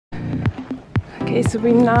Okay, so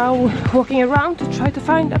we're now walking around to try to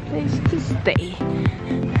find a place to stay.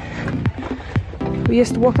 We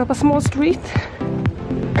just walked up a small street,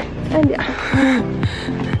 and yeah,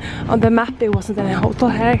 on the map there wasn't any hotel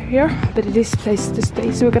here, but it is a place to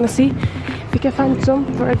stay, so we're gonna see if we can find some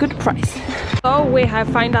for a good price. So we have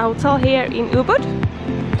found a hotel here in Ubud.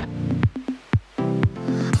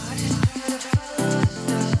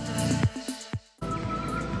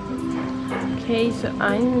 Okay, so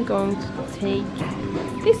I'm going to take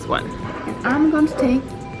this one. I'm going to take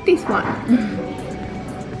this one.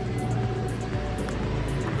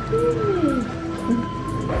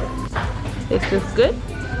 This looks good.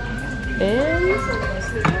 And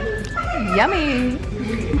yummy!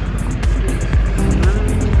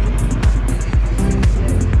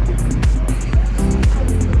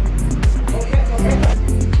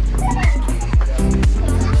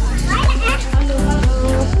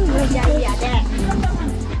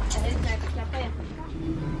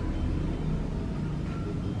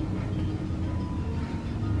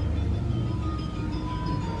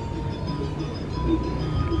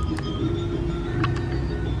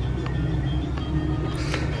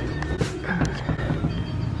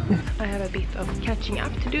 I have a bit of catching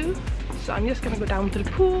up to do, so I'm just gonna go down to the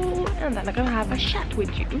pool and then I'm gonna have a chat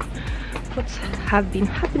with you what's have been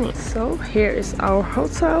happening. So here is our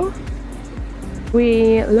hotel.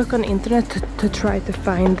 We look on the internet to try to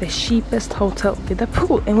find the cheapest hotel with a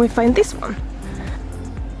pool, and we find this one.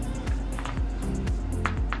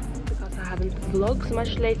 Because I haven't vlogged so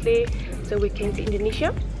much lately, so we came to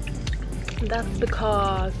Indonesia. That's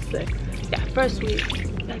because yeah, first we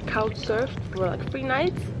couch surfed for like 3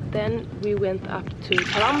 nights. Then we went up to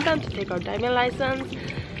Palembang to take our diving license,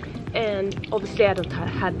 and obviously I don't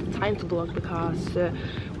had the time to vlog because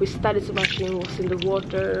we studied so much and was in the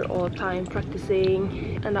water all the time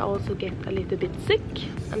practicing, and I also get a little bit sick.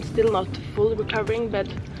 I'm still not fully recovering, but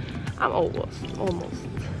I'm almost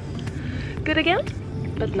good again.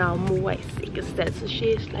 But now Moa is sick instead, so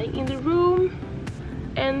she's lying in the room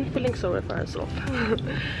and feeling sorry for herself.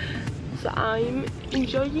 So I'm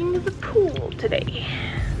enjoying the pool today.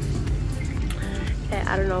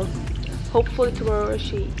 I don't know, hopefully tomorrow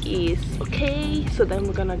she is okay, so then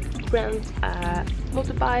we're gonna rent a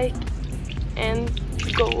motorbike and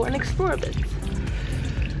go and explore a bit.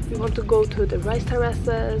 We want to go to the rice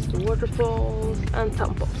terraces, the waterfalls and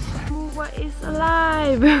temples. Moa is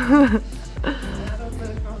alive!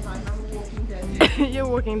 You're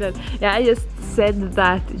walking dead. Yeah, I just said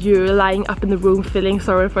that you're lying up in the room feeling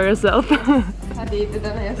sorry for yourself. I did, but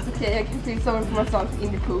then I just, okay, I can feel sorry for myself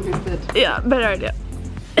in the pool instead. Yeah, better idea.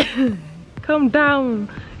 Calm down.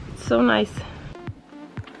 It's so nice.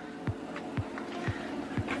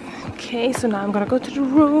 Okay, so now I'm gonna go to the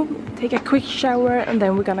room, take a quick shower, and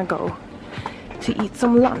then we're gonna go to eat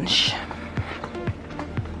some lunch.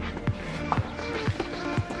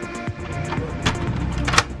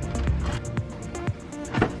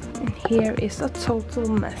 And here is a total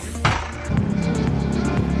mess.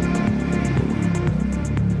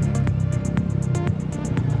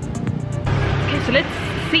 Okay, so let's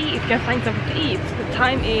see if we can find something to eat. The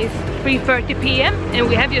time is 3:30 p.m. and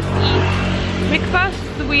we have just eaten breakfast.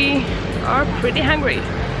 We are pretty hungry.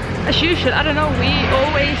 As usual, I don't know, we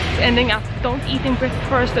always ending up don't eating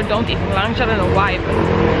breakfast or don't eat lunch. I don't know why, but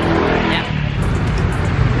yeah.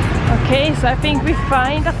 Okay, so I think we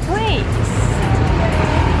find a place.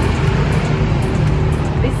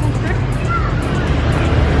 This is good.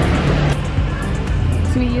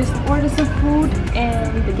 So we just ordered some food,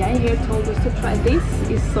 and the guy here told us to try this.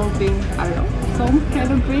 Is something, I don't know, some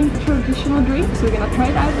kind of drink, traditional drink. So we're gonna try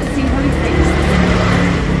it out and see how it tastes.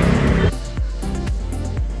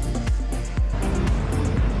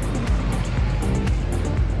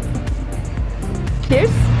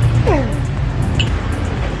 Cheers!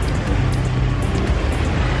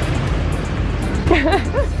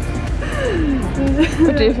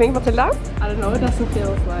 What do you think, Matilda? I don't know, it doesn't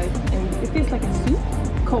feel like, it feels like a soup,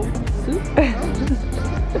 cold soup.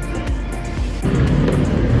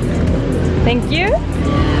 Thank you.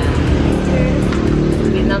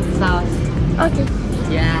 Vietnam sauce. Okay.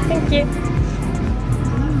 Yeah. Thank you.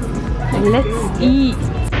 Let's eat.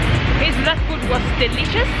 Okay, so that food was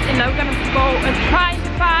delicious, and now we're gonna go and try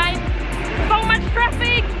to find so much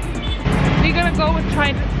traffic. We're gonna go and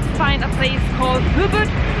try to find a place called Ubud.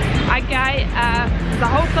 A guy at the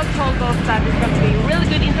hotel told us that there's gonna be really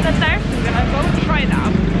good internet there, so we're gonna go try it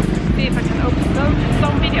out. See if I can open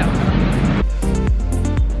some videos.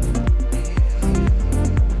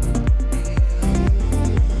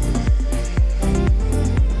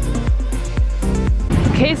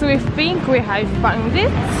 Okay, so we think we have found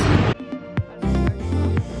it.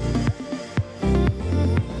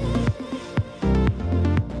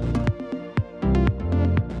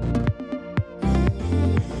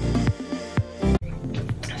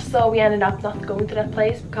 So we ended up not going to that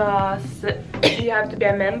place because you have to be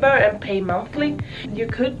a member and pay monthly. You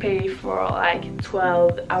could pay for like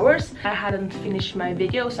 12 hours. I hadn't finished my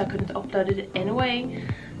video, so I couldn't upload it anyway.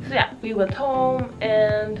 So yeah, we went home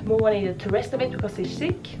and Moa needed to rest a bit because she's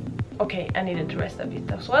sick. Okay, I needed to rest a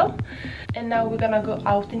bit as well. And now we're gonna go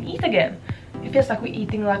out and eat again. It feels like we're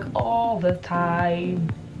eating like all the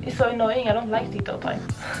time. It's so annoying, I don't like to eat all the time.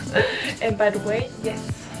 And by the way,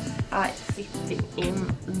 yes, I'm sitting in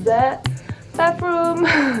the bathroom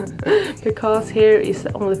because here is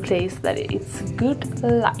the only place that it's good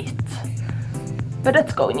light. But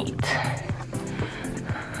let's go and eat.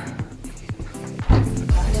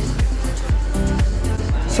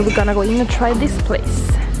 So we're gonna go in and try this place.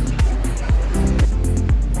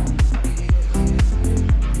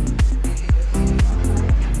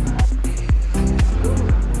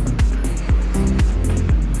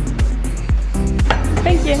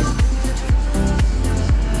 Thank you.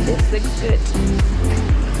 This looks good.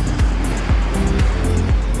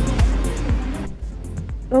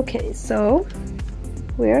 Okay, so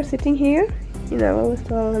we are sitting here in our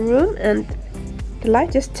little room and the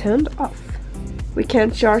light just turned off. We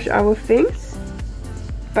can't charge our things,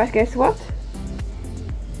 but guess what?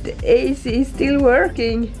 The AC is still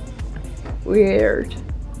working. Weird.